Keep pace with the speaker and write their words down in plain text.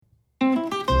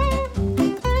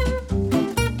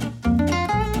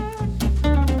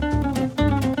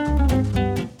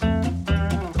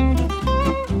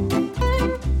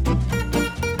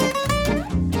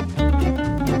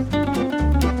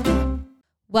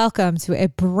Welcome to a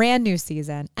brand new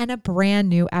season and a brand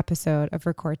new episode of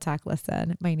Record Talk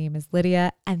Listen. My name is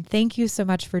Lydia, and thank you so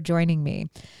much for joining me.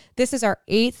 This is our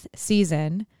 8th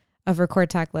season of Record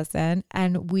Talk Listen,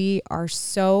 and we are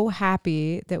so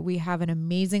happy that we have an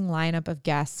amazing lineup of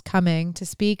guests coming to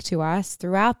speak to us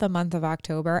throughout the month of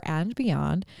October and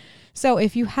beyond. So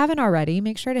if you haven't already,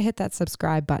 make sure to hit that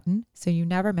subscribe button so you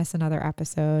never miss another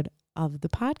episode of the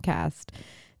podcast.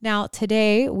 Now,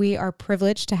 today we are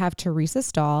privileged to have Teresa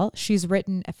Stahl. She's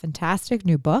written a fantastic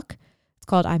new book. It's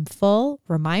called I'm Full,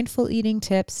 Remindful Eating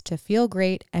Tips to Feel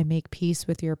Great and Make Peace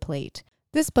with Your Plate.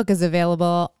 This book is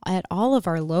available at all of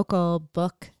our local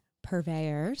book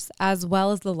purveyors, as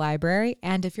well as the library.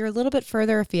 And if you're a little bit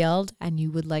further afield and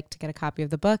you would like to get a copy of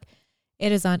the book,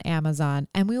 it is on Amazon.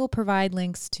 And we will provide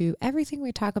links to everything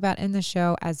we talk about in the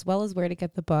show, as well as where to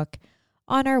get the book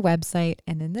on our website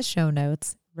and in the show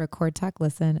notes,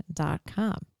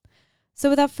 recordtalklisten.com. So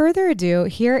without further ado,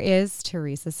 here is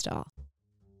Teresa Stahl.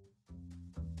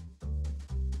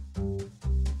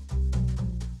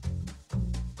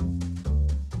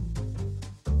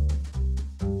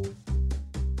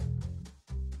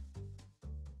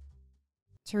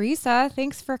 Teresa,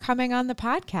 thanks for coming on the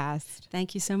podcast.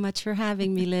 Thank you so much for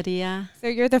having me, Lydia. So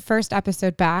you're the first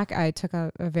episode back. I took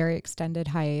a very extended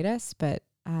hiatus, but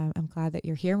I'm glad that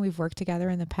you're here. We've worked together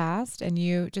in the past, and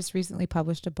you just recently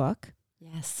published a book.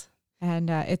 Yes. And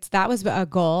that was a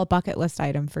goal, a bucket list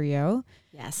item for you.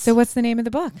 Yes. So what's the name of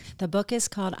the book? The book is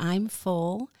called I'm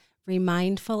Full,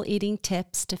 Remindful Eating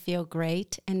Tips to Feel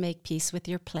Great and Make Peace with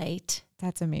Your Plate.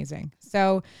 That's amazing.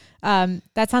 So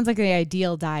that sounds like the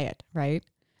ideal diet, right?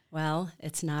 Well,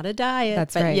 it's not a diet,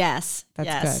 That's but right. yes.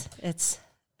 That's good.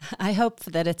 I hope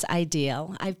that it's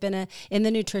ideal. I've been in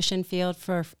the nutrition field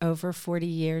for over 40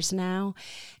 years now,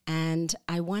 and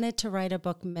I wanted to write a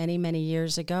book many, many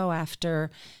years ago after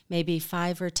maybe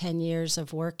 5 or 10 years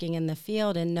of working in the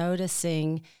field and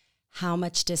noticing how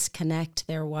much disconnect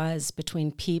there was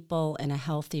between people and a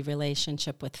healthy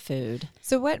relationship with food.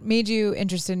 So what made you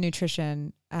interested in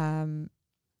nutrition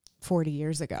 40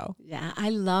 years ago? Yeah,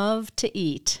 I love to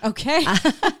eat. Okay.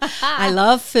 I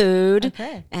love food.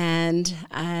 Okay. And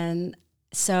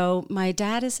so my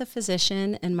dad is a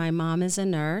physician and my mom is a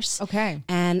nurse. Okay.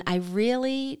 And I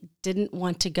really didn't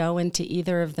want to go into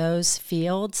either of those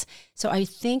fields. So I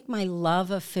think my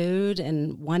love of food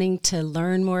and wanting to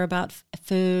learn more about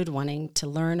food, wanting to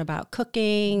learn about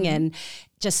cooking, and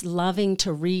just loving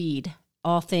to read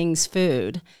all things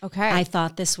food. Okay. I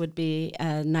thought this would be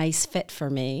a nice fit for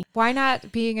me. Why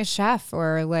not being a chef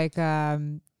or like,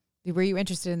 were you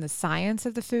interested in the science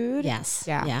of the food? Yes.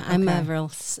 Yeah. I'm Okay. a real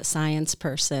science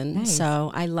person. Nice.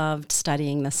 So I loved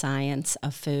studying the science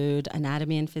of food,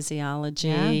 anatomy and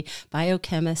physiology,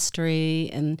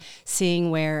 biochemistry, and seeing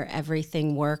where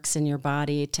everything works in your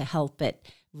body to help it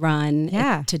run,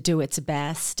 to do its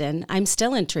best. And I'm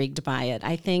still intrigued by it.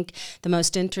 I think the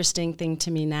most interesting thing to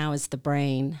me now is the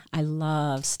brain. I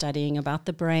love studying about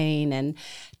the brain and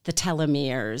the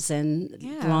telomeres and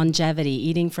longevity,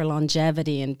 eating for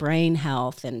longevity and brain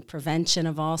health and prevention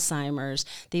of Alzheimer's.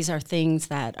 These are things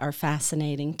that are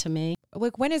fascinating to me.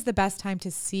 Like, when is the best time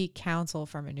to seek counsel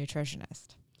from a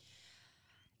nutritionist?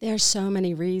 There's so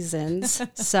many reasons.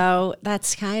 So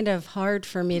that's kind of hard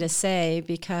for me to say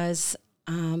because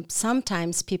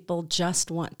sometimes people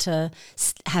just want to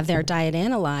have their diet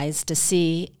analyzed to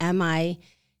see, am I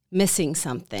missing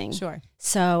something? Sure.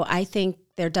 So I think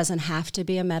there doesn't have to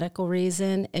be a medical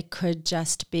reason. It could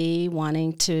just be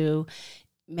wanting to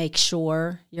make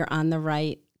sure you're on the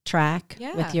right track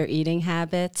with your eating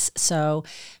habits. So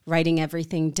writing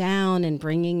everything down and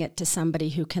bringing it to somebody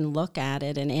who can look at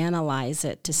it and analyze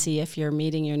it to see if you're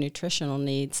meeting your nutritional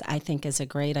needs, I think is a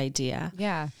great idea.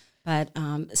 Yeah. But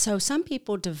so some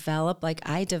people develop, like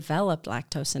I developed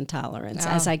lactose intolerance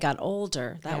as I got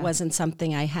older. That wasn't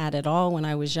something I had at all when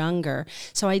I was younger.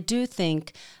 So I do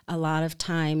think a lot of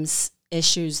times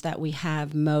issues that we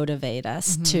have motivate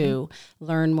us to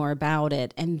learn more about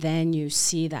it. And then you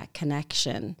see that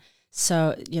connection.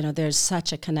 So, there's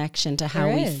such a connection to how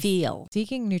we feel.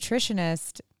 Seeking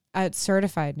nutritionist, a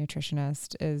certified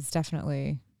nutritionist, is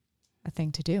definitely a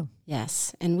thing to do.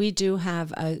 Yes. And we do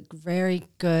have a very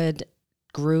good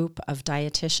group of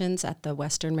dietitians at the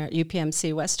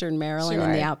UPMC Western Maryland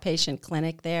in the outpatient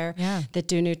clinic there that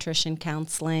do nutrition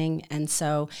counseling. And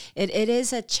so it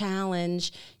is a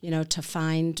challenge, to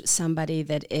find somebody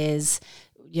that is,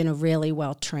 really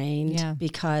well trained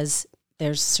because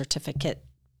there's certificate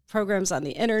programs on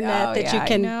the internet that you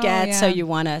can get. So you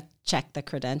want to check the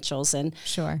credentials and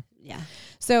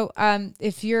So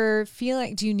if you're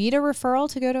feeling, do you need a referral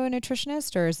to go to a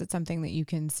nutritionist, or is it something that you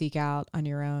can seek out on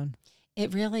your own?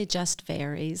 It really just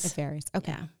varies. It varies.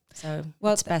 Okay. Yeah. So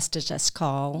Well, it's best to just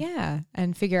call. Yeah.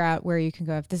 And figure out where you can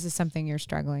go if this is something you're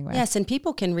struggling with. Yes, and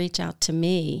people can reach out to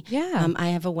me. Yeah. I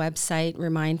have a website,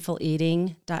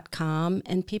 remindfuleating.com,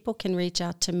 and people can reach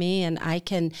out to me and I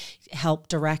can help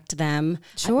direct them.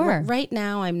 Sure. Right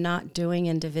now, I'm not doing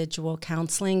individual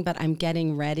counseling, but I'm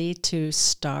getting ready to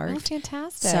start. Oh,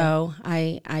 fantastic. So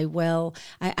I will.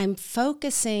 I'm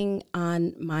focusing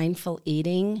on mindful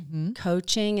eating.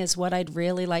 Coaching is what I'd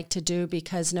really like to do,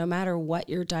 because no matter what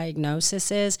your diagnosis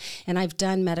is, and I've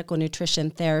done medical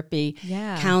nutrition therapy,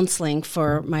 counseling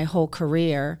for my whole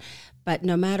career, but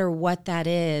no matter what that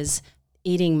is,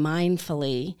 eating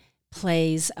mindfully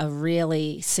plays a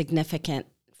really significant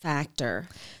factor.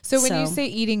 So when you say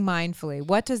eating mindfully,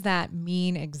 what does that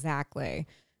mean exactly?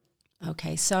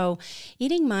 Okay, so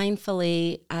eating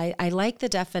mindfully, I like the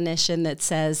definition that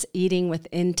says eating with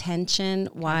intention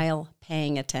while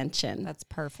paying attention. That's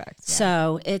perfect. Yeah.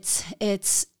 So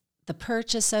it's the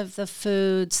purchase of the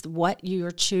foods, what you're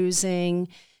choosing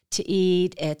to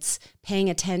eat. It's paying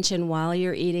attention while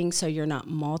you're eating, so you're not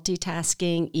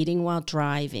multitasking, eating while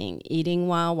driving, eating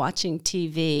while watching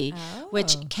TV,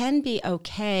 which can be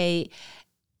okay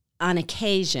on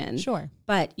occasion. Sure.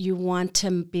 But you want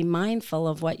to be mindful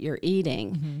of what you're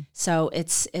eating. So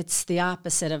it's the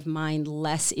opposite of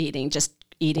mindless eating, just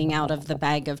eating out of the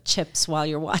bag of chips while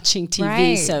you're watching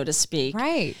TV, so to speak.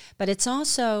 Right. But it's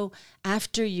also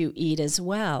after you eat as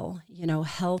well,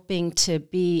 helping to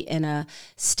be in a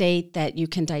state that you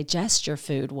can digest your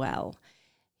food well.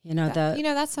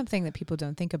 That's something that people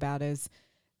don't think about is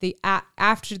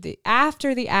after the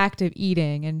act of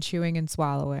eating and chewing and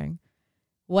swallowing.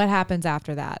 What happens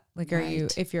after that? Like,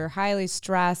 if you're highly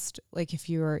stressed, like if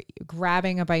you're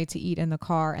grabbing a bite to eat in the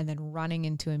car and then running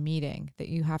into a meeting that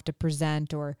you have to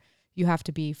present or you have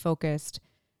to be focused,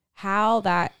 how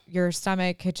that your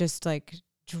stomach could just like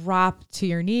drop to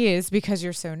your knees because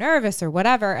you're so nervous or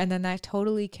whatever. And then that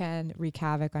totally can wreak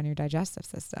havoc on your digestive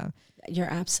system.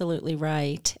 You're absolutely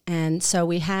right. And so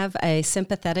we have a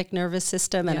sympathetic nervous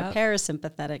system and a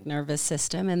parasympathetic nervous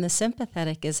system. And the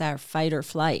sympathetic is our fight or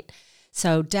flight.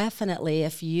 So definitely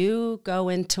if you go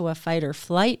into a fight or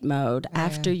flight mode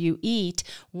after you eat,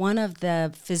 one of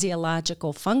the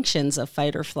physiological functions of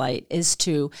fight or flight is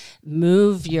to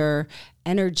move your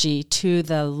energy to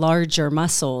the larger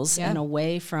muscles and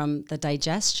away from the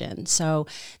digestion. So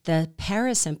the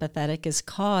parasympathetic is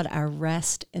called our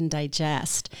rest and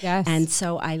digest. Yes. And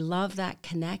so I love that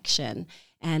connection.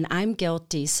 And I'm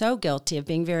so guilty of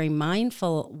being very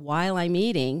mindful while I'm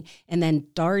eating and then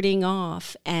darting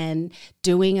off and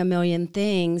doing a million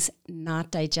things, not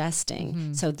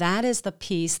digesting. So that is the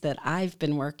piece that I've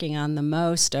been working on the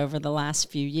most over the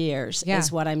last few years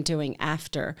is what I'm doing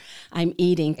after I'm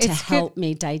eating to help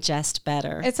me digest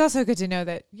better. It's also good to know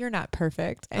that you're not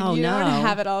perfect and you don't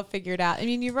have it all figured out. I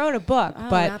mean, you wrote a book,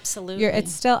 but absolutely.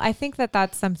 It's still, I think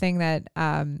that's something that,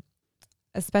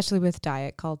 especially with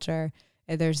diet culture,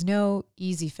 there's no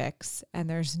easy fix and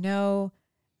there's no,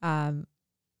 I'm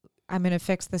going to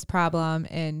fix this problem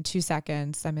in 2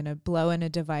 seconds. I'm going to blow in a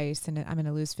device and I'm going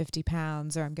to lose 50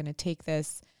 pounds, or I'm going to take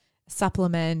this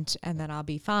supplement and then I'll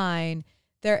be fine.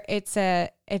 And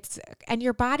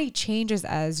your body changes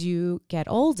as you get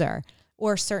older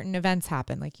or certain events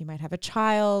happen. Like you might have a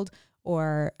child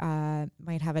or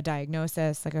might have a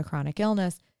diagnosis like a chronic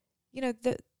illness.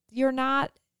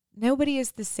 Nobody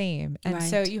is the same. And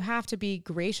so you have to be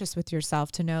gracious with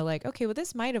yourself to know like, okay, well,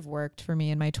 this might have worked for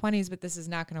me in my 20s, but this is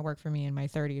not going to work for me in my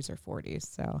 30s or 40s.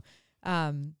 So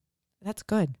that's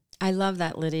good. I love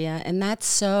that, Lydia. And that's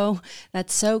so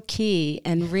key,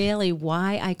 and really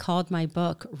why I called my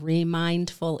book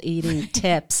Remindful Eating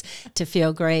Tips to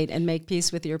Feel Great and Make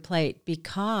Peace with Your Plate,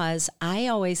 because I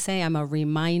always say I'm a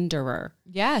reminderer.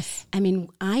 Yes. I mean,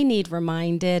 I need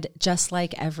reminded just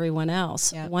like everyone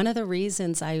else. Yep. One of the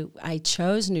reasons I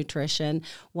chose nutrition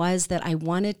was that I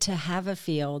wanted to have a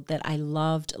field that I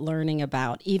loved learning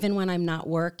about, even when I'm not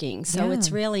working. So it's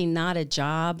really not a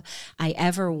job I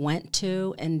ever went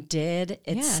to and did.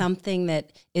 It's something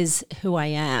that is who I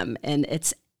am, and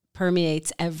it's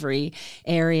permeates every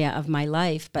area of my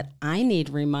life, but I need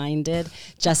reminded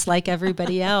just like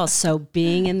everybody else. So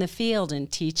being in the field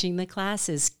and teaching the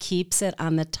classes keeps it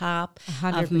on the top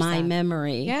 100%. Of my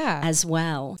memory as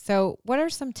well. So what are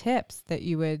some tips that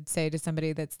you would say to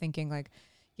somebody that's thinking like,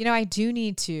 I do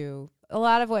need to, a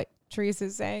lot of what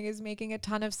Teresa's saying is making a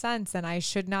ton of sense, and I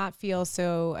should not feel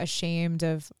so ashamed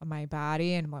of my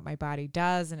body and what my body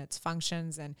does and its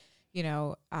functions and,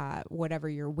 whatever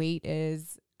your weight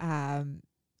is. What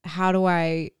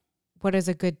is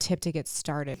a good tip to get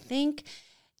started? I think,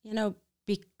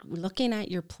 be looking at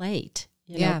your plate.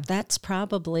 You know, that's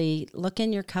probably, look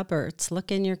in your cupboards,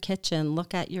 look in your kitchen,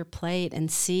 look at your plate and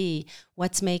see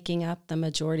what's making up the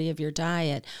majority of your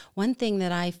diet. One thing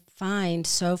that I find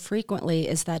so frequently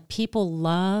is that people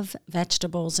love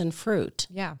vegetables and fruit.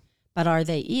 Yeah. But are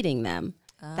they eating them?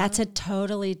 That's a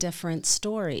totally different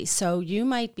story. So you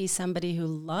might be somebody who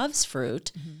loves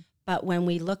fruit, but when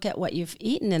we look at what you've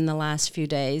eaten in the last few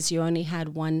days, you only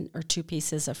had 1 or 2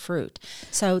 pieces of fruit.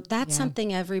 So that's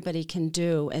something everybody can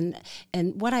do.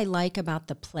 And what I like about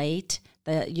the plate,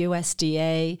 the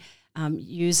USDA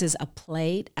uses a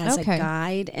plate as a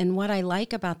guide. And what I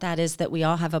like about that is that we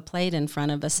all have a plate in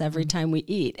front of us every time we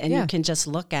eat. And you can just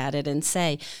look at it and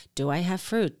say, do I have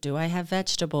fruit? Do I have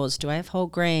vegetables? Do I have whole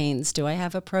grains? Do I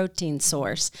have a protein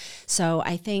source? So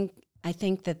I think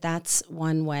that that's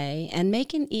one way, and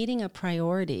making eating a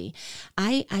priority.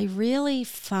 I really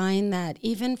find that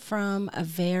even from a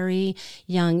very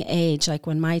young age, like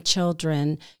when my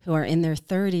children who are in their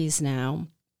 30s now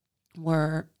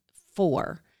were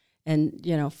 4,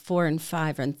 and 4 and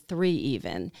 5 and 3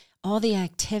 even, all the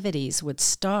activities would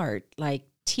start like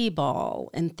T-ball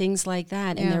and things like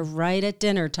that, and they're right at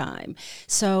dinner time.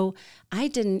 So I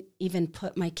didn't even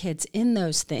put my kids in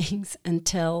those things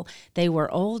until they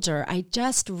were older. I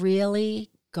just really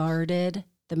guarded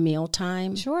the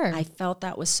mealtime. Sure. I felt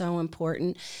that was so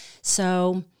important.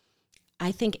 So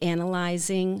I think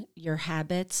analyzing your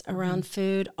habits around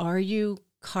food. Are you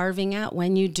carving out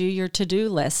when you do your to-do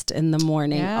list in the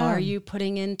morning? Yeah. Are you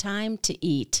putting in time to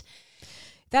eat?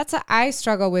 I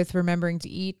struggle with remembering to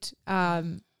eat,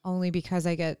 only because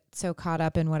I get so caught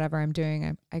up in whatever I'm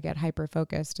doing. I get hyper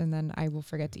focused, and then I will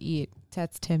forget to eat.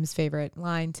 That's Tim's favorite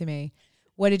line to me.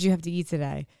 What did you have to eat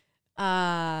today?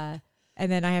 And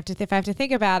then I have to, if I have to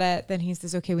think about it, then he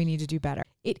says, okay, we need to do better.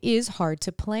 It is hard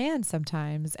to plan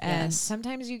sometimes. And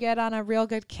sometimes you get on a real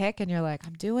good kick and you're like,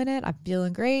 I'm doing it. I'm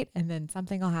feeling great. And then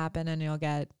something will happen and you'll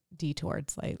get detoured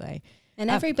slightly. And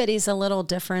everybody's a little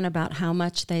different about how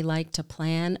much they like to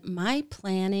plan. My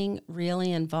planning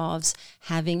really involves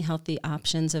having healthy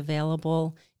options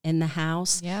available in the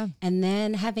house. Yeah. And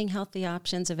then having healthy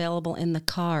options available in the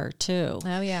car too.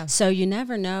 Oh, yeah. So you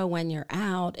never know when you're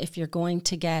out if you're going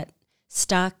to get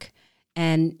stuck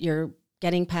and you're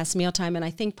getting past mealtime. And I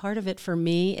think part of it for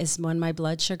me is when my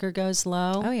blood sugar goes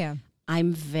low. Oh, yeah.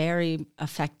 I'm very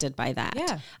affected by that.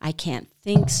 Yeah. I can't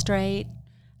think straight.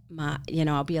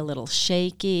 I'll be a little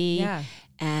shaky. Yeah.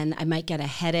 And I might get a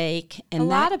headache. And a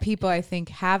lot of people, I think,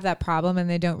 have that problem and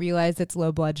they don't realize it's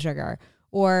low blood sugar,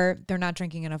 or they're not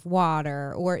drinking enough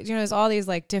water, or, there's all these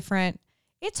like different,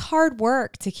 it's hard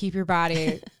work to keep your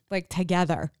body like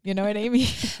together. You know what I mean?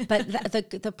 But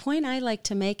the point I like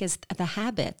to make is the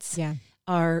habits. Yeah.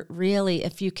 Are really,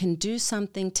 if you can do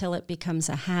something till it becomes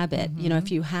a habit,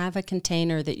 if you have a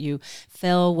container that you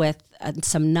fill with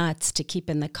some nuts to keep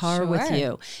in the car with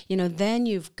you, then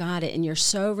you've got it and you're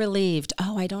so relieved.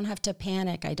 Oh, I don't have to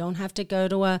panic. I don't have to go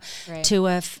to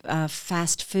a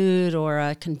fast food or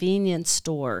a convenience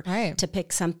store to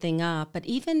pick something up. But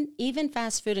even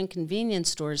fast food and convenience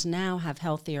stores now have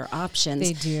healthier options.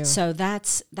 They do. So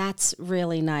that's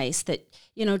really nice that,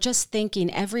 just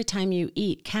thinking every time you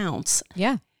eat counts.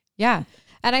 Yeah. Yeah.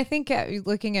 And I think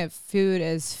looking at food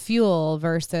as fuel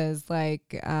versus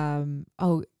like,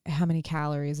 how many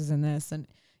calories is in this? And,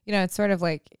 it's sort of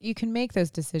like you can make those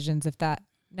decisions if that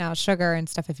now sugar and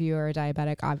stuff, if you are a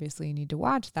diabetic, obviously you need to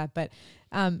watch that, but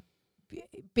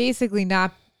basically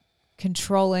not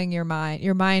controlling your mind.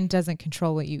 Your mind doesn't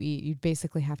control what you eat. You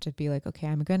basically have to be like, okay,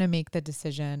 I'm going to make the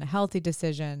decision, a healthy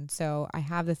decision. So I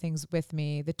have the things with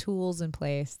me, the tools in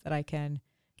place that I can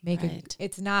make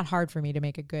it's not hard for me to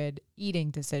make a good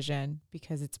eating decision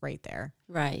because it's right there.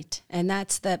 Right. And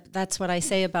that's what I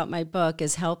say about my book,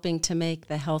 is helping to make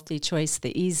the healthy choice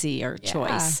the easier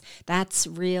choice. That's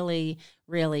really,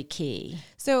 really key.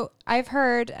 So I've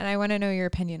heard, and I want to know your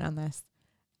opinion on this,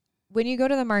 when you go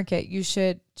to the market, you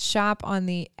should shop on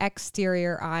the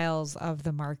exterior aisles of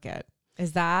the market.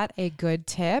 Is that a good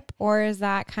tip, or is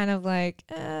that kind of like,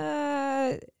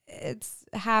 it's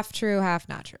half true, half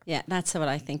not true? Yeah, that's what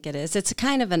I think it is. It's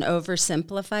kind of an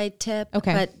oversimplified tip.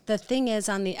 Okay. But the thing is,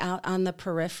 on the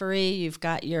periphery, you've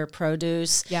got your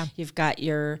produce. Yeah. You've got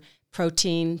your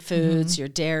protein foods, your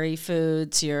dairy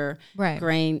foods, your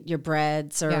grain, your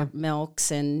breads or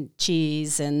milks and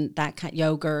cheese and that kind,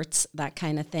 yogurts, that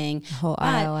kind of thing. The whole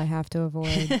aisle I have to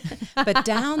avoid. But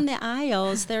down the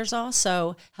aisles, there's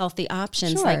also healthy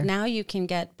options. Sure. Like now you can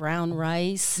get brown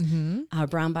rice,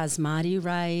 brown basmati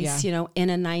rice, in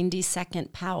a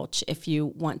 90-second pouch if you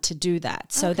want to do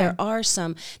that. So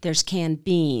there's canned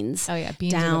beans. Oh yeah,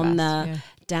 beans down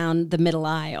down the middle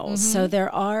aisles. So there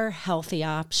are healthy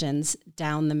options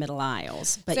down the middle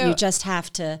aisles, but you just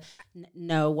have to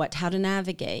know how to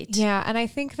navigate. Yeah, and I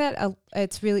think that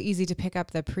it's really easy to pick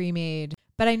up the pre-made,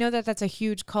 but I know that that's a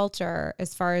huge culture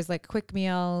as far as like quick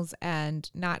meals and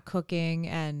not cooking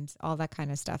and all that kind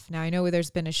of stuff. Now, I know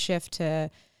there's been a shift to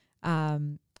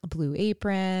Blue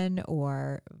Apron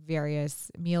or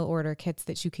various meal order kits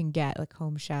that you can get, like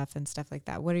Home Chef and stuff like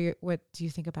that. What do you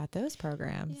think about those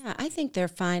programs? Yeah, I think they're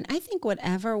fine. I think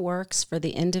whatever works for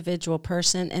the individual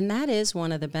person, and that is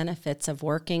one of the benefits of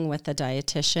working with a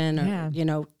dietitian,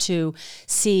 or to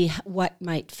see what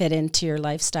might fit into your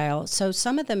lifestyle. So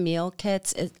some of the meal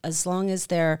kits, as long as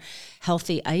they're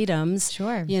healthy items,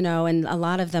 sure, and a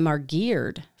lot of them are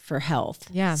geared for health.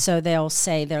 Yeah. So they'll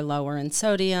say they're lower in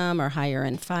sodium or higher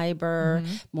in fiber,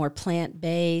 more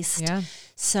plant-based. Yeah.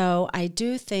 So I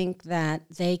do think that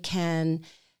they can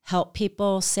help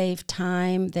people save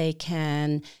time. They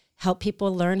can help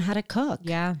people learn how to cook.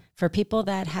 Yeah. For people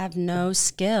that have no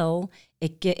skill,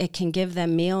 it can give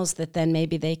them meals that then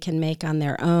maybe they can make on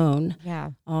their own. Yeah.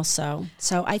 Also.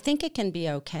 So I think it can be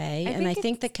okay. I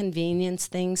think the convenience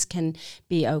things can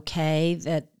be okay,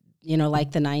 that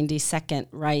like the 90-second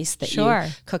rice that you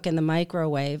cook in the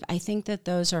microwave. I think that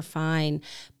those are fine.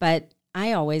 But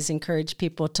I always encourage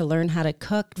people to learn how to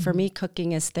cook. For me,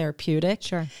 cooking is therapeutic.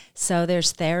 Sure. So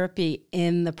there's therapy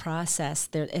in the process.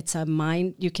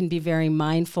 You can be very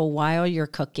mindful while you're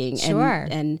cooking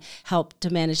and help to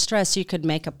manage stress. You could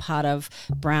make a pot of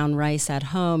brown rice at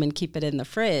home and keep it in the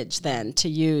fridge then to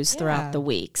use throughout the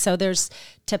week. So there's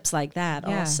tips like that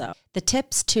also. The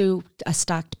tips to a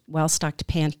well-stocked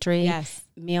pantry,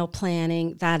 meal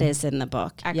planning, that is in the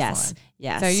book. Excellent.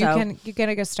 Yes. So you're going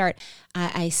to go start.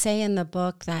 I say in the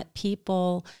book that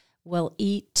people will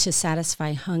eat to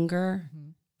satisfy hunger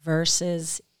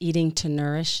versus eating to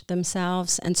nourish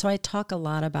themselves. And so I talk a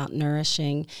lot about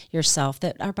nourishing yourself,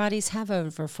 that our bodies have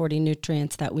over 40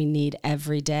 nutrients that we need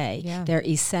every day. Yeah. They're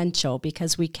essential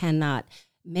because we cannot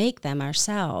make them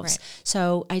ourselves. Right.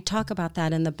 So I talk about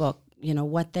that in the book,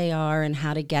 what they are and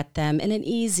how to get them in an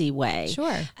easy way.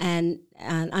 Sure. And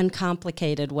an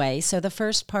uncomplicated way. So the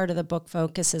first part of the book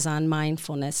focuses on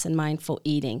mindfulness and mindful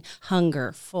eating,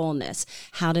 hunger, fullness,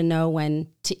 how to know when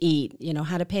to eat,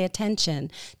 how to pay attention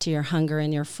to your hunger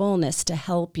and your fullness to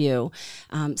help you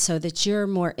so that you're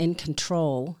more in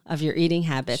control of your eating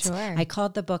habits. Sure. I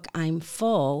called the book I'm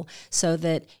Full so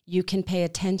that you can pay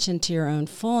attention to your own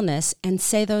fullness and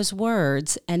say those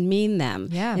words and mean them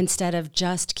instead of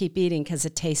just keep eating because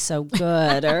it tastes so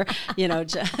good or,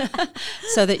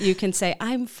 so that you can say,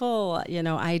 I'm full,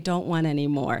 I don't want any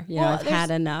more. I've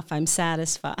had enough. I'm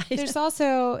satisfied. There's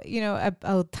also,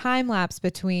 a time lapse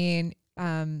between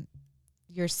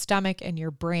your stomach and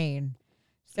your brain.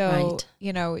 So,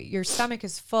 your stomach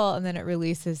is full and then it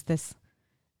releases this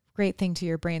great thing to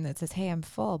your brain that says, hey, I'm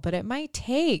full. But it might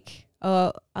take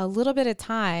a little bit of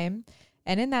time.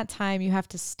 And in that time, you have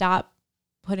to stop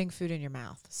putting food in your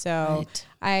mouth. So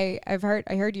I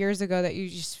heard years ago that you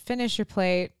just finish your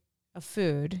plate of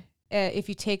food. If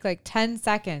you take like 10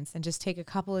 seconds and just take a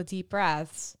couple of deep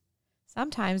breaths,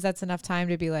 sometimes that's enough time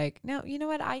to be like, no, you know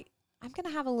what? I'm going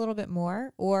to have a little bit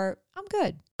more, or I'm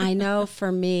good. I know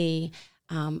for me,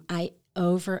 I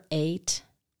overate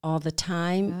all the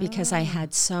time because I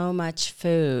had so much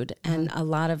food and a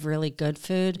lot of really good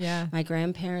food. Yeah. My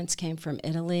grandparents came from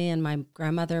Italy and my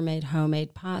grandmother made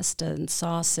homemade pasta and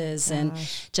sauces and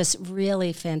just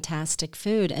really fantastic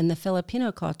food. And the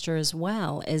Filipino culture as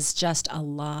well is just a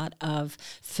lot of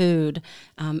food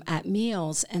at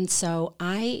meals. And so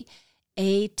I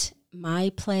ate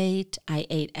my plate. I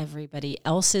ate everybody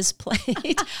else's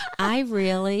plate. I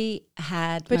really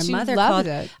had, but my mother loved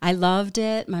it. I loved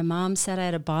it. My mom said I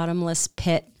had a bottomless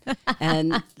pit.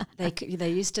 And they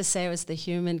used to say it was the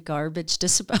human garbage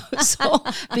disposal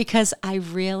because I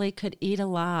really could eat a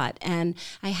lot. And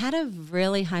I had a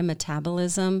really high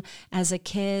metabolism as a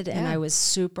kid and I was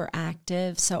super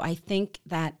active. So I think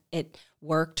that it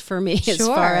worked for me as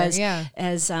far as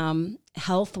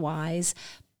health-wise.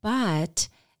 But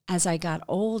as I got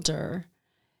older,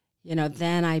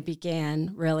 then I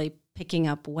began really picking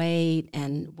up weight,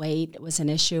 and weight was an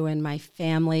issue in my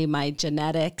family, my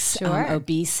genetics,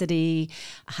 obesity,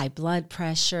 high blood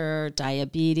pressure,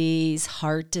 diabetes,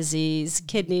 heart disease,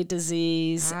 kidney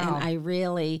disease. Wow. And I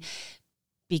really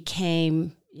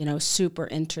became, super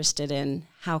interested in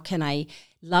how can I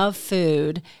love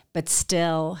food, but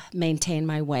still maintain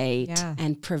my weight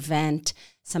and prevent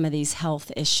some of these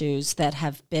health issues that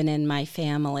have been in my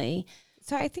family.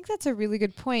 So I think that's a really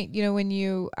good point. You know, when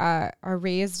you are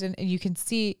raised and you can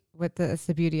see that's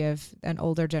the beauty of an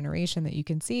older generation that you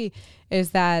can see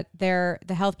is that the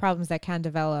health problems that can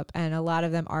develop, and a lot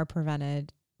of them are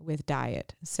prevented with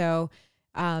diet. So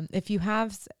if you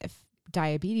have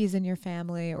diabetes in your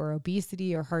family or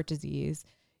obesity or heart disease,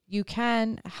 you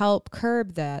can help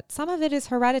curb that. Some of it is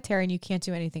hereditary and you can't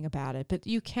do anything about it, but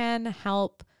you can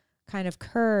help kind of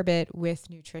curb it with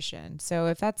nutrition. So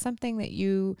if that's something that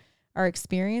you are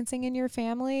experiencing in your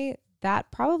family,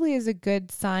 that probably is a good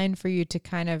sign for you to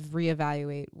kind of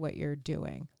reevaluate what you're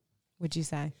doing. Would you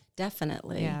say?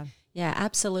 Definitely. Yeah. Yeah,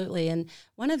 absolutely. And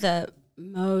one of the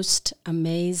most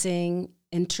amazing,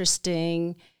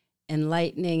 interesting,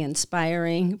 enlightening,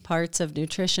 inspiring parts of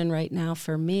nutrition right now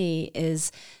for me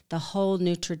is the whole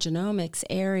nutrigenomics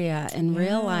area and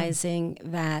realizing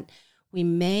that we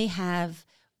may have,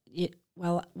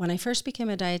 well, when I first became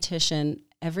a dietitian,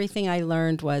 everything I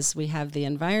learned was we have the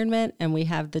environment and we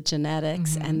have the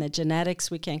genetics, and the genetics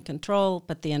we can't control,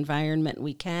 but the environment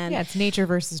we can. Yeah, it's nature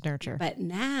versus nurture. But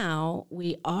now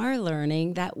we are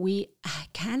learning that we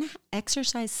can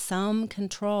exercise some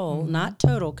control, not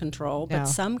total control, but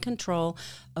some control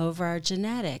over our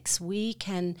genetics. We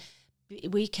can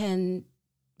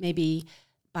maybe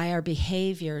by our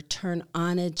behavior turn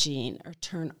on a gene or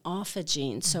turn off a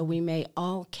gene. So we may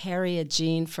all carry a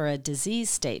gene for a disease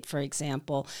state, for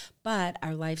example, but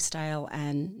our lifestyle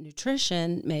and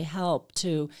nutrition may help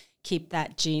to keep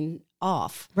that gene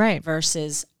off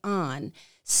versus on.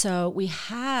 So we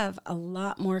have a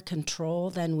lot more control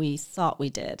than we thought we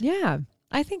did. Yeah.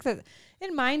 I think that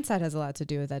and mindset has a lot to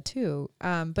do with that too.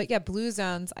 But yeah, blue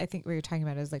zones, I think what you're talking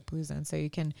about is like blue zones. So you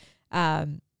can, there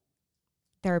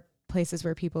are places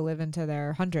where people live into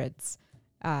their hundreds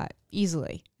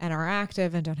easily and are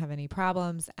active and don't have any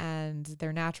problems, and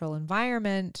their natural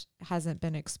environment hasn't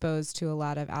been exposed to a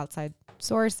lot of outside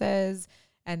sources,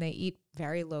 and they eat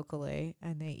very locally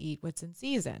and they eat what's in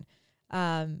season,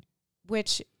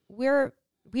 which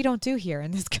we don't do here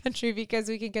in this country because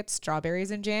we can get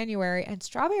strawberries in January, and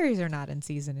strawberries are not in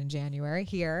season in January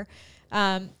here.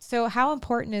 So how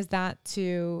important is that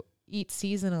to eat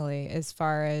seasonally? As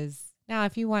far as now,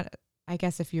 if you want, I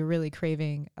guess if you're really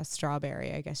craving a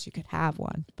strawberry, I guess you could have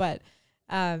one. But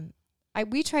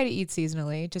we try to eat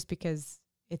seasonally just because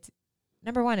it's,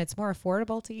 number one, it's more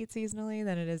affordable to eat seasonally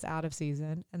than it is out of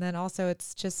season. And then also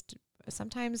it's just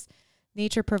sometimes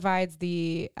nature provides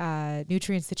the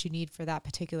nutrients that you need for that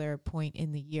particular point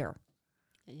in the year.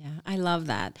 Yeah, I love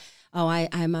that. Oh,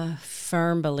 I'm a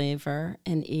firm believer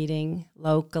in eating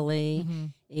locally,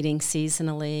 eating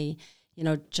seasonally. You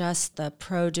know, just the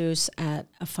produce at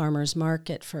a farmer's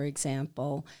market, for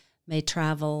example, may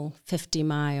travel 50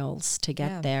 miles to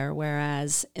get there,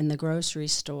 whereas in the grocery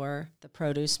store, the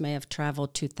produce may have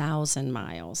traveled 2,000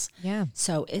 miles. Yeah.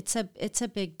 So it's a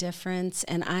big difference,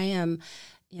 and I am,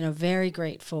 very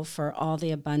grateful for all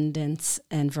the abundance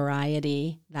and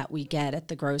variety that we get at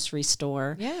the grocery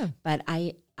store. Yeah. But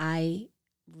I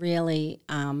really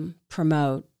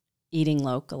promote eating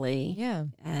locally. Yeah.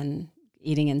 And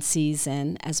eating in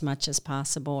season as much as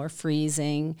possible, or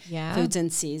freezing foods in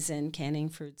season, canning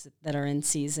fruits that are in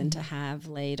season to have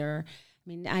later. I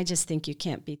mean, I just think you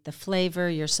can't beat the flavor.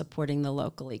 You're supporting the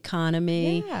local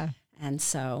economy. Yeah. And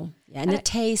so, and it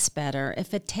tastes better.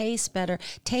 If it tastes better,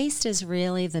 taste is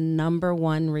really the number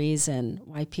one reason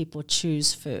why people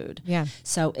choose food. Yeah.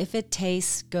 So if it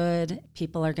tastes good,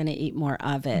 people are going to eat more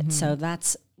of it. So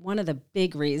that's one of the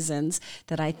big reasons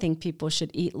that I think people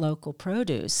should eat local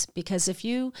produce, because if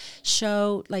you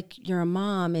show, like you're a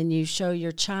mom and you show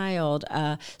your child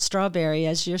a strawberry,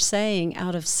 as you're saying,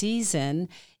 out of season,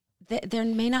 they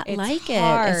may not like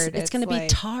it. It's going to be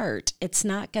tart. It's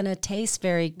not going to taste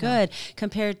very good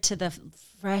compared to the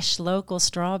fresh local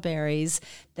strawberries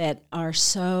that are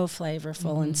so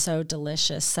flavorful and so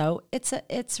delicious. So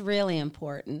it's really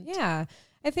important. Yeah.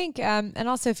 I think, and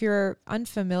also if you're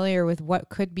unfamiliar with what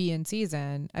could be in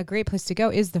season, a great place to go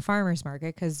is the farmer's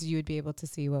market, because you would be able to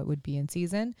see what would be in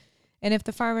season. And if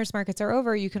the farmer's markets are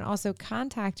over, you can also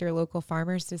contact your local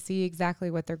farmers to see exactly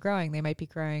what they're growing. They might be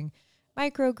growing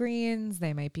microgreens,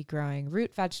 they might be growing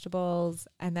root vegetables.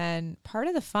 And then part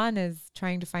of the fun is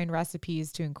trying to find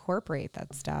recipes to incorporate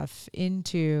that stuff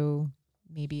into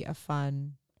maybe a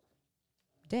fun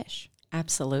dish.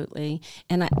 Absolutely.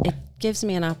 And it gives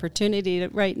me an opportunity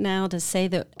right now to say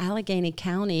that in Allegheny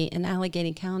County,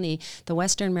 the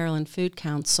Western Maryland Food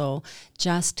Council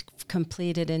just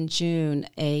completed in June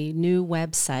a new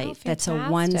website that's a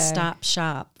one-stop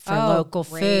shop for local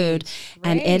food.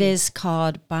 And it is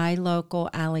called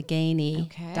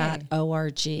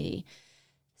buylocalalegheny.org.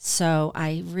 So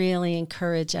I really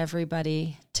encourage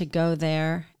everybody to go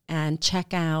there and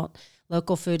check out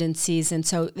local food in season.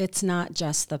 So it's not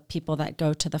just the people that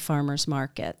go to the farmer's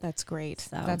market. That's great.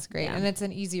 So, That's great. yeah. And it's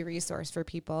an easy resource for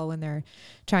people when they're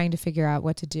trying to figure out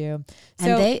what to do.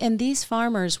 And these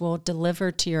farmers will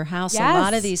deliver to your house. Yes. A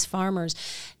lot of these farmers.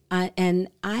 And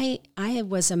I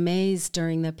was amazed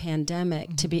during the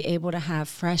pandemic to be able to have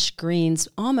fresh greens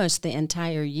almost the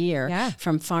entire year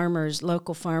from farmers,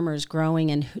 local farmers growing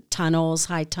in tunnels,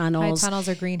 high tunnels. High tunnels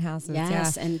or greenhouses.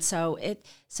 Yes. Yeah. And so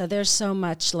there's so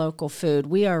much local food.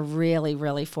 We are really,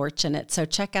 really fortunate. So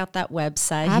check out that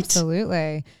website.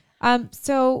 Absolutely.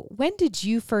 So when did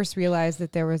you first realize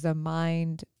that there was a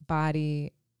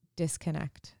mind-body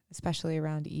disconnect, especially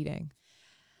around eating?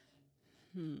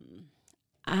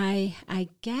 I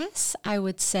guess I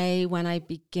would say when I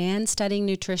began studying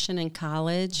nutrition in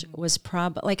college was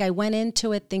probably, I went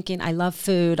into it thinking I love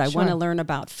food. I want to learn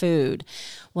about food.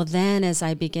 Well, then as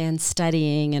I began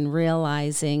studying and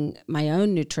realizing my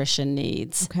own nutrition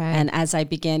needs, and as I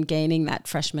began gaining that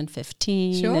freshman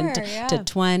 15 to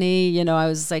 20, I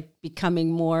was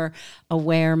becoming more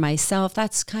aware myself.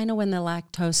 That's kind of when the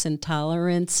lactose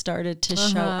intolerance started to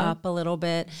show up a little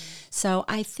bit. So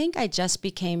I think I just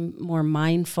became more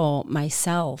mindful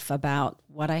myself about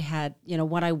what I had,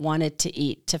 what I wanted to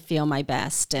eat to feel my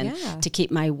best and to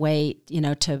keep my weight,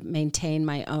 to maintain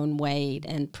my own weight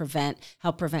and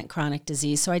help prevent chronic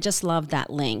disease. So I just love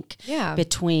that link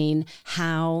between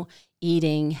how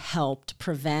eating helped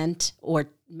prevent or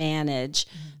manage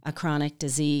a chronic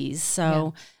disease.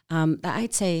 So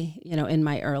I'd say, in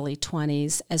my early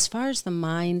 20s, as far as the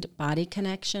mind-body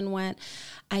connection went,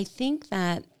 I think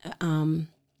that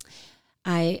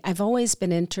I've always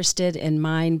been interested in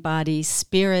mind, body,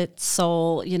 spirit,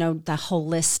 soul, the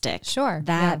holistic. Sure.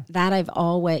 That I've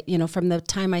always, from the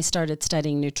time I started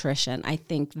studying nutrition, I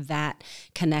think that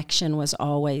connection was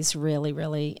always really,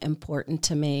 really important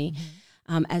to me.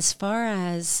 As far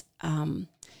as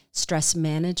stress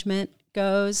management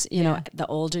goes, the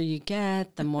older you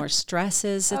get, the more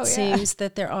stresses it seems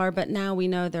that there are. But now we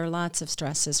know there are lots of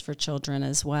stresses for children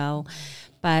as well.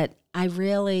 But I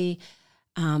really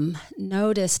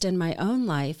noticed in my own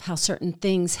life how certain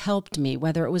things helped me,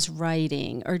 whether it was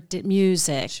writing or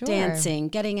music, dancing,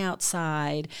 getting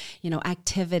outside,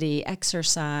 activity,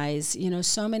 exercise,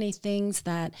 so many things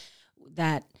that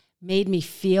made me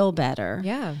feel better.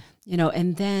 Yeah.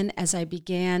 And then as I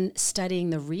began studying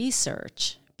the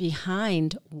research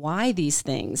behind why these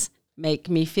things make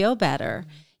me feel better,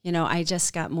 I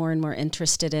just got more and more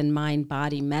interested in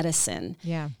mind-body medicine.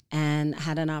 Yeah. And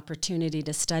had an opportunity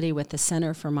to study with the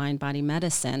Center for Mind-Body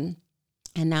Medicine.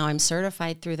 And now I'm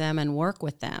certified through them and work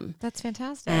with them. That's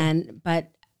fantastic.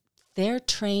 But their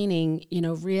training,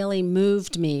 really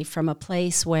moved me from a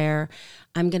place where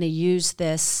I'm going to use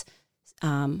this,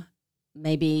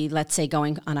 maybe let's say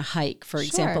going on a hike, for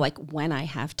example, like when I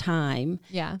have time,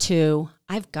 to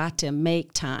I've got to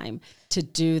make time to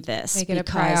do this. Make it a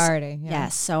priority.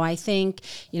 Yes. So I think,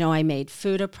 I made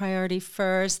food a priority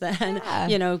first, then,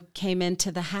 came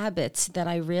into the habits that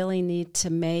I really need to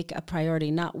make a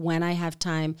priority, not when I have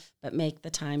time, but make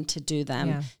the time to do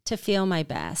them to feel my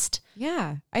best.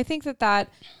 Yeah. I think that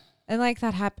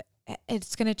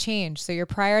it's going to change. So your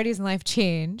priorities in life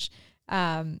change.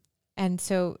 And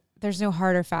so there's no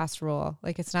hard or fast rule.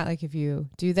 It's not like if you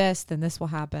do this, then this will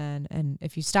happen. And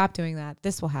if you stop doing that,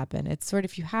 this will happen. It's sort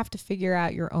of, you have to figure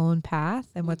out your own path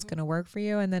and what's going to work for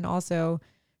you. And then also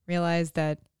realize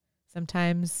that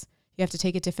sometimes you have to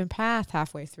take a different path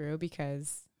halfway through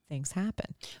because things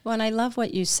happen. Well, and I love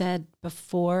what you said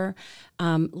before,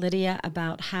 Lydia,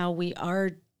 about how we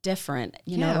are different,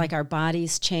 like our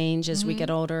bodies change as we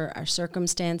get older, our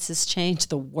circumstances change,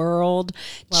 the world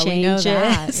changes. We know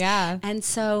that. Yeah. And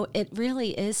so it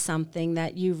really is something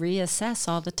that you reassess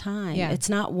all the time. Yeah. It's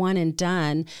not one and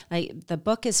done. Like the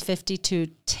book is 52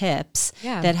 tips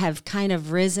that have kind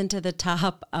of risen to the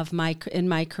top of my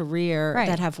career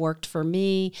that have worked for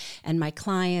me and my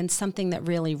clients, something that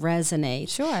really resonates.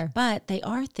 Sure. But they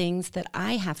are things that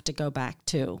I have to go back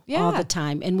to all the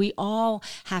time. And we all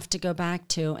have to go back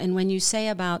to. And when you say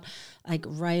about like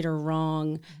right or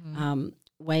wrong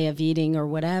way of eating or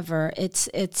whatever,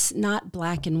 it's not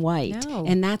black and white. No.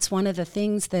 And that's one of the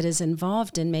things that is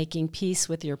involved in making peace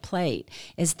with your plate,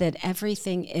 is that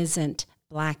everything isn't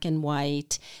black and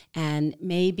white, and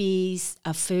maybe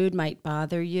a food might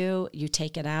bother you. You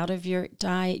take it out of your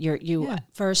diet.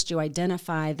 First you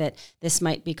identify that this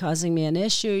might be causing me an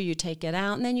issue. You take it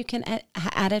out, and then you can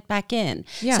add it back in.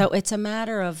 Yeah. So it's a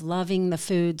matter of loving the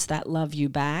foods that love you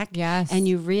back. Yes. And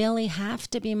you really have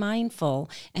to be mindful,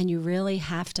 and you really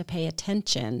have to pay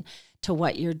attention to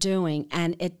what you're doing,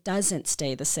 and it doesn't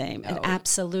stay the same. It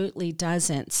absolutely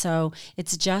doesn't. So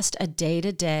it's just a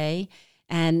day-to-day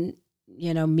and,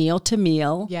 meal to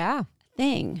meal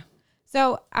thing.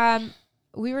 So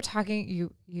we were talking,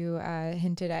 you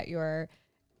hinted at your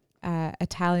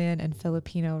Italian and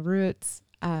Filipino roots.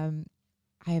 I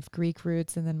have Greek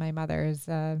roots, and then my mother is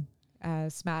a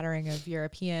smattering of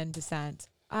European descent.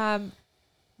 My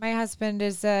husband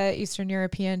is Eastern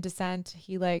European descent.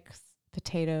 He likes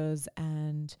potatoes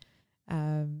and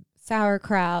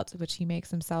sauerkraut, which he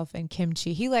makes himself, and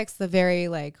kimchi. He likes the very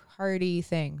hearty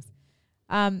things.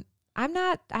 I'm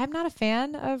not a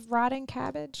fan of rotting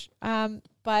cabbage.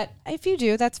 But if you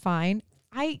do, that's fine.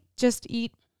 I just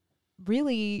eat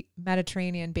really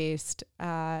Mediterranean based.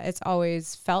 It's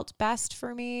always felt best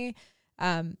for me.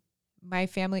 My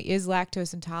family is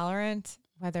lactose intolerant,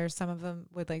 whether some of them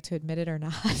would like to admit it or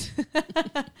not.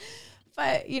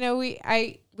 But,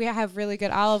 we have really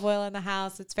good olive oil in the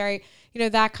house. It's very,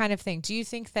 that kind of thing. Do you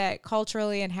think that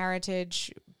culturally and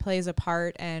heritage plays a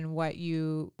part in what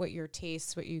your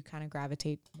tastes, what you kind of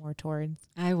gravitate more towards?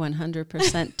 I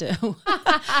 100% do.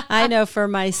 I know for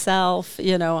myself,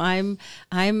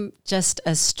 I'm just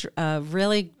a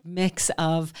really mix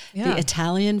of the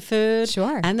Italian food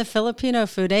and the Filipino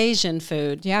food, Asian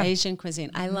food, Asian cuisine.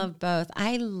 I love both.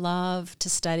 I love to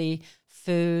study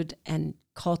food and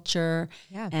culture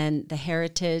and the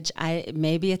heritage.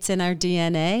 Maybe it's in our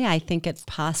DNA. I think it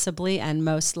possibly and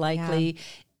most likely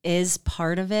is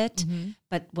part of it. Mm-hmm.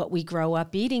 But what we grow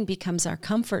up eating becomes our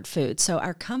comfort food. So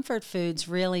our comfort foods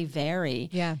really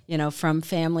vary, from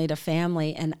family to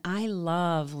family. And I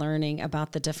love learning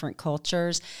about the different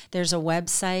cultures. There's a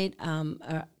website,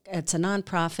 it's a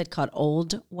nonprofit called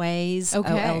Old Ways,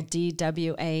 OLDWAYS.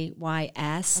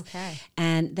 Okay.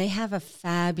 And they have a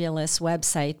fabulous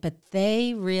website, but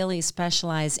they really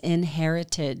specialize in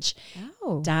heritage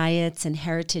diets and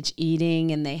heritage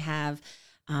eating. And they have,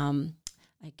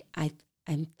 I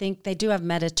think they do have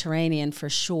Mediterranean for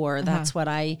sure. That's what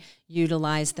I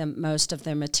utilize most of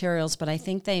their materials. But I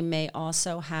think they may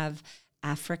also have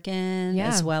African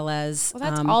as well as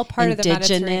that's all part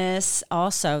indigenous.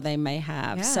 Also, they may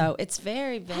have. So it's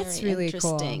very, very really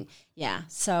interesting. Cool. Yeah.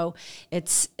 So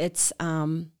it's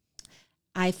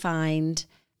I find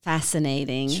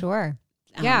fascinating. Sure.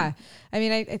 I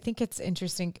mean, I think it's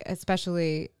interesting,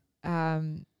 especially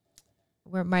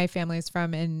where my family is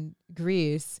from in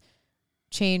Greece.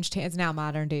 Changed hands, now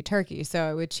modern day Turkey.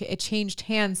 So it changed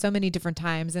hands so many different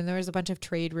times, and there was a bunch of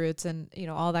trade routes and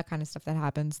all that kind of stuff that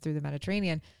happens through the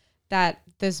Mediterranean. That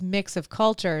this mix of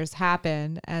cultures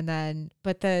happen, and then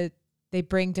they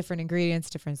bring different ingredients,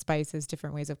 different spices,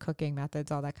 different ways of cooking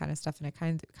methods, all that kind of stuff, and it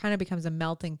kind of becomes a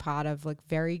melting pot of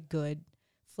very good,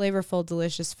 flavorful,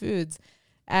 delicious foods.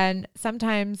 And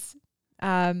sometimes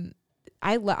I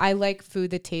like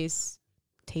food that tastes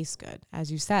good,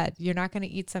 as you said. You're not going to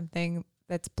eat something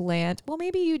that's bland. Well,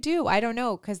 maybe you do. I don't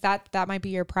know, because that might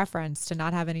be your preference to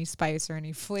not have any spice or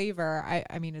any flavor.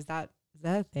 I mean, is that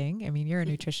a thing? I mean, you're a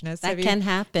nutritionist. That can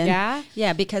happen. Yeah?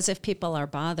 Yeah, because if people are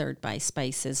bothered by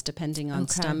spices, depending on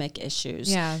stomach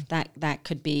issues, that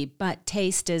could be. But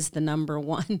taste is the number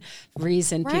one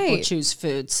reason people choose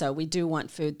food. So we do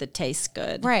want food that tastes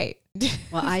good. Right.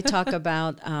 Well, I talk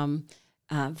about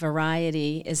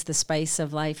variety is the spice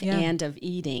of life and of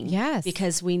eating. Yes.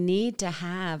 Because we need to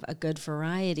have a good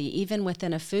variety, even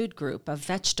within a food group of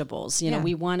vegetables.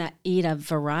 We want to eat a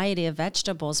variety of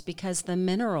vegetables because the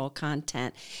mineral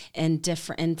content and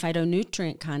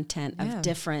phytonutrient content of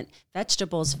different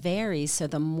vegetables varies. So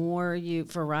the more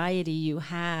variety you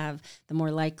have, the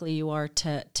more likely you are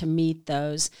to meet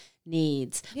those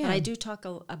needs. But I do talk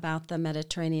about the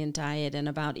Mediterranean diet and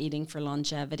about eating for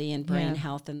longevity and brain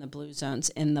health in the blue zones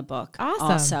in the book.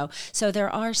 Awesome. Also. So there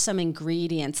are some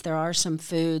ingredients, there are some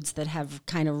foods that have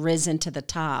kind of risen to the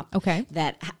top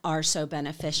that are so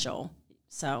beneficial.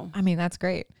 So I mean, that's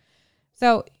great.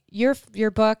 So your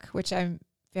book, which I'm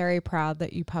very proud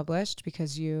that you published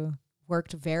because you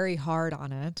worked very hard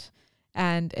on it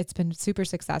and it's been super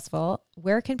successful.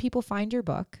 Where can people find your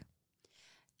book?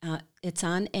 It's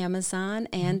on Amazon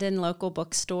and in local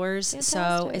bookstores. Fantastic.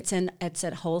 So it's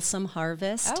at Wholesome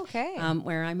Harvest,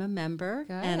 where I'm a member,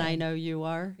 and I know you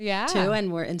are too,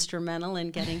 and we're instrumental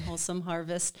in getting Wholesome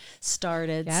Harvest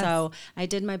started. Yes. So I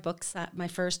did my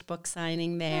first book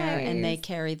signing there, and they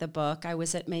carry the book. I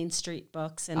was at Main Street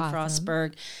Books in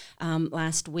Frostburg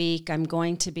last week. I'm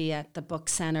going to be at the Book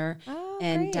Center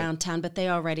in downtown, but they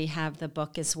already have the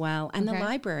book as well, and the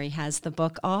library has the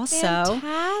book also.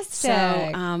 Fantastic.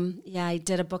 So I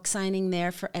did a book signing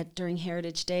there during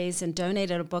Heritage Days and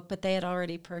donated a book, but they had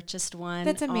already purchased one.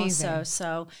 That's amazing. Also,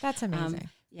 so that's amazing.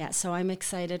 Yeah, so I'm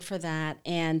excited for that,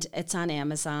 and it's on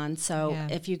Amazon. So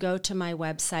if you go to my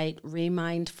website,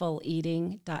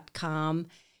 remindfuleating.com,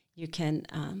 you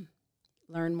can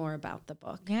learn more about the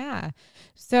book. Yeah.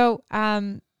 So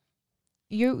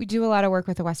you do a lot of work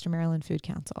with the Western Maryland Food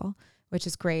Council, which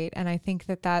is great. And I think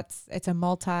it's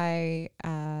a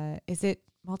is it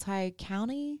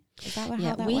multi-county? Is that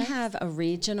how that we works? have a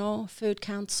regional food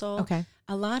council. Okay.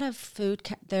 A lot of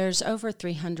there's over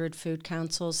 300 food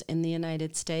councils in the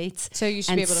United States. So you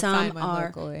should be able to find one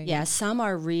locally. Yeah, some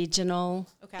are regional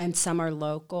and some are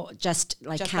local, just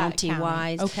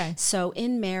county-wide. Okay. So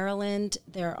in Maryland,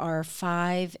 there are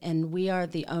 5, and we are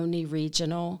the only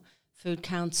regional food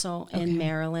council in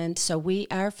Maryland. So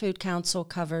our food council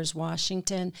covers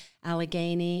Washington,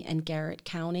 Allegheny, and Garrett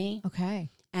County. Okay.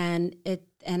 And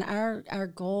our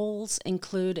goals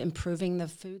include improving the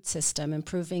food system,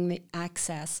 improving the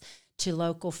access to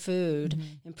local food,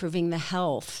 improving the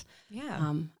health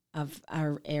of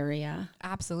our area.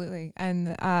 Absolutely. And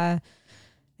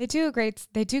they do great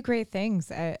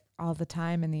things all the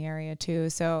time in the area too.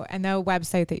 So, and the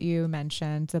website that you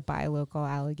mentioned, the Buy Local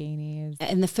Allegheny,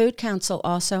 and the Food Council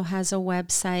also has a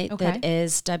website that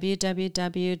is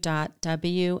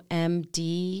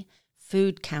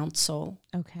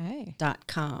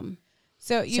www.wmdfoodcouncil.com.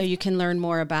 So you can learn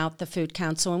more about the Food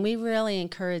Council, and we really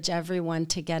encourage everyone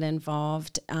to get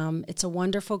involved. It's a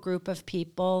wonderful group of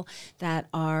people that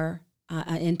are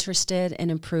interested in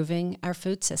improving our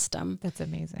food system. That's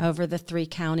amazing. Over the 3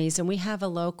 counties. And we have a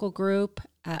local group,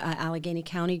 Allegheny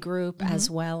County group, as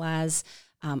well as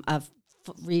a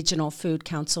regional food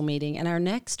council meeting. And our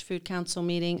next food council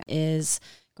meeting is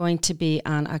going to be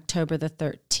on October the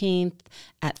 13th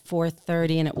at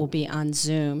 4:30, and it will be on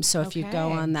Zoom. So if you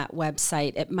go on that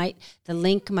website, the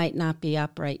link might not be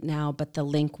up right now, but the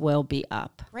link will be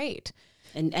up. Great.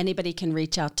 And anybody can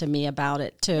reach out to me about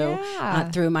it too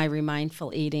through my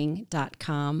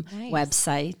remindfuleating.com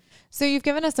website. So you've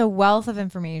given us a wealth of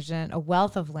information, a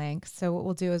wealth of links. So what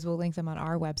we'll do is we'll link them on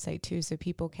our website too, so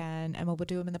people can, and we'll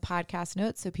do them in the podcast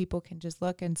notes so people can just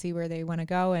look and see where they want to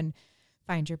go and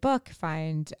find your book,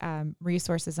 find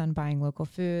resources on buying local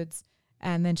foods,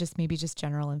 and then just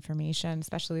general information,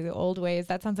 especially the old ways.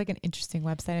 That sounds like an interesting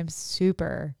website.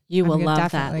 You will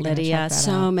love that, Lydia.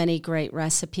 So many great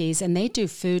recipes, and they do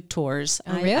food tours.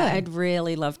 Oh, really? I'd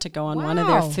really love to go on one of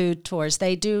their food tours.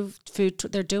 They do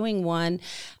they're doing one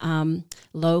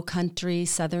low country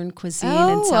Southern cuisine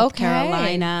in South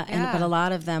Carolina, but a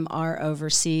lot of them are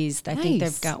overseas. I think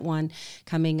they've got one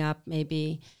coming up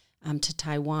maybe to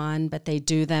Taiwan, but they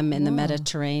do them in the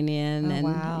Mediterranean.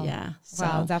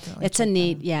 So definitely. It's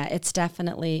it's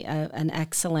definitely an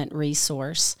excellent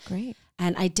resource. Great.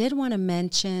 And I did want to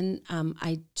mention,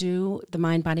 I do the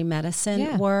mind body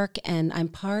medicine work, and I'm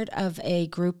part of a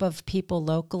group of people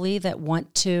locally that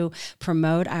want to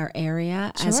promote our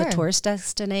area as a tourist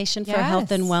destination for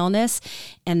health and wellness.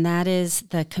 And that is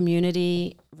the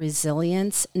Community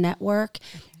Resilience Network.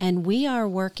 And we are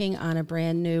working on a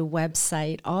brand new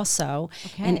website also.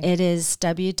 And it is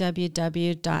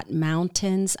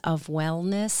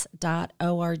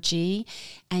www.mountainsofwellness.org.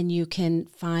 And you can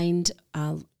find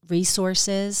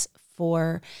resources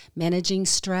for managing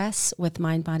stress with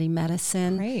mind-body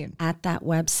medicine at that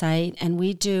website. And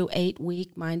we do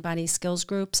 8-week mind-body skills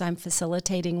groups. I'm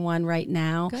facilitating one right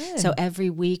now. Good. So every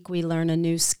week we learn a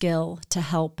new skill to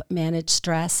help manage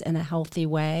stress in a healthy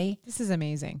way. This is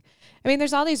amazing. I mean,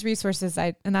 there's all these resources,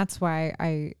 and that's why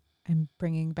I am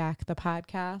bringing back the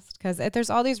podcast, because there's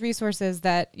all these resources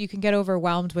that you can get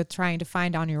overwhelmed with trying to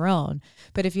find on your own.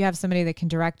 But if you have somebody that can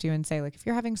direct you and say, like, if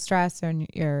you're having stress and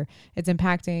it's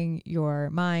impacting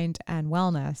your mind and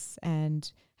wellness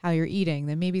and how you're eating,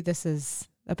 then maybe this is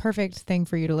a perfect thing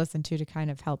for you to listen to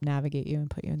kind of help navigate you and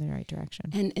put you in the right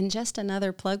direction. And just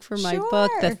another plug for my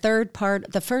book.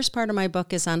 The first part of my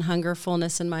book is on hunger,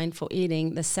 fullness, and mindful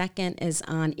eating. The second is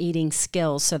on eating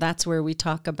skills. So that's where we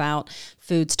talk about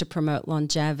foods to promote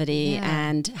longevity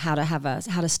and how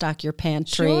to stock your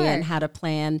pantry and how to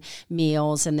plan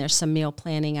meals. And there's some meal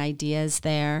planning ideas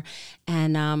there.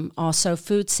 And also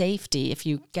food safety. If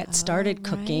you get started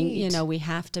cooking, we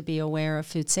have to be aware of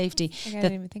food safety. I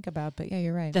didn't even think about, but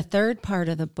you're right. The third part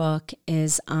of the book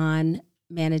is on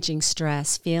managing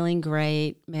stress, feeling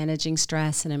great, managing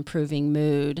stress, and improving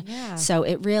mood. Yeah. So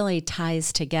it really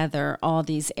ties together all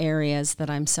these areas that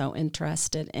I'm so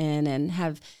interested in and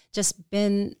have just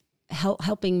been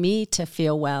helping me to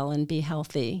feel well and be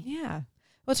healthy. Yeah.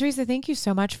 Well, Teresa, thank you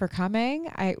so much for coming.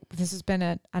 This has been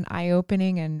an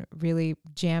eye-opening and really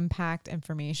jam-packed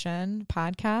information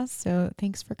podcast. So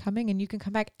thanks for coming, and you can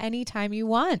come back anytime you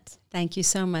want. Thank you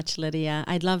so much, Lydia.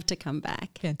 I'd love to come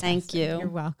back. Fantastic. Thank you. You're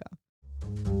welcome.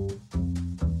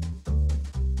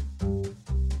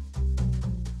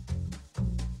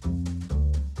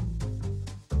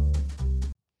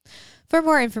 For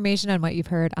more information on what you've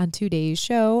heard on today's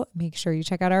show, make sure you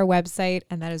check out our website,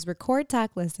 and that is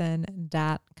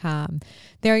recordtalklisten.com.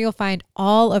 There you'll find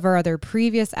all of our other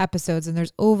previous episodes, and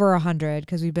there's over 100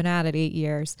 because we've been at it 8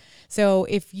 years. So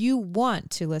if you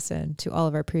want to listen to all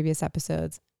of our previous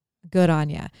episodes, good on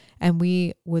you. And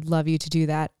we would love you to do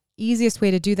that. Easiest way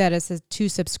to do that is to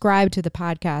subscribe to the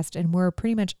podcast, and we're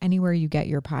pretty much anywhere you get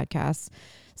your podcasts,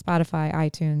 Spotify,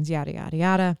 iTunes, yada, yada,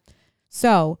 yada.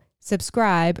 So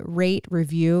subscribe, rate,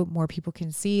 review. More people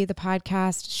can see the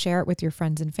podcast, share it with your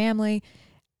friends and family,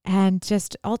 and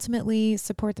just ultimately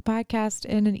support the podcast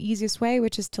in an easiest way,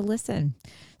 which is to listen.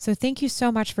 So thank you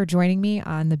so much for joining me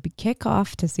on the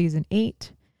kickoff to season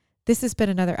 8. This has been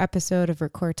another episode of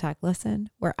Record Talk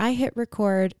Listen, where I hit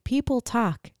record, people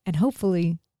talk, and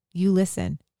hopefully you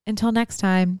listen. Until next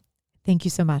time, thank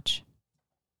you so much.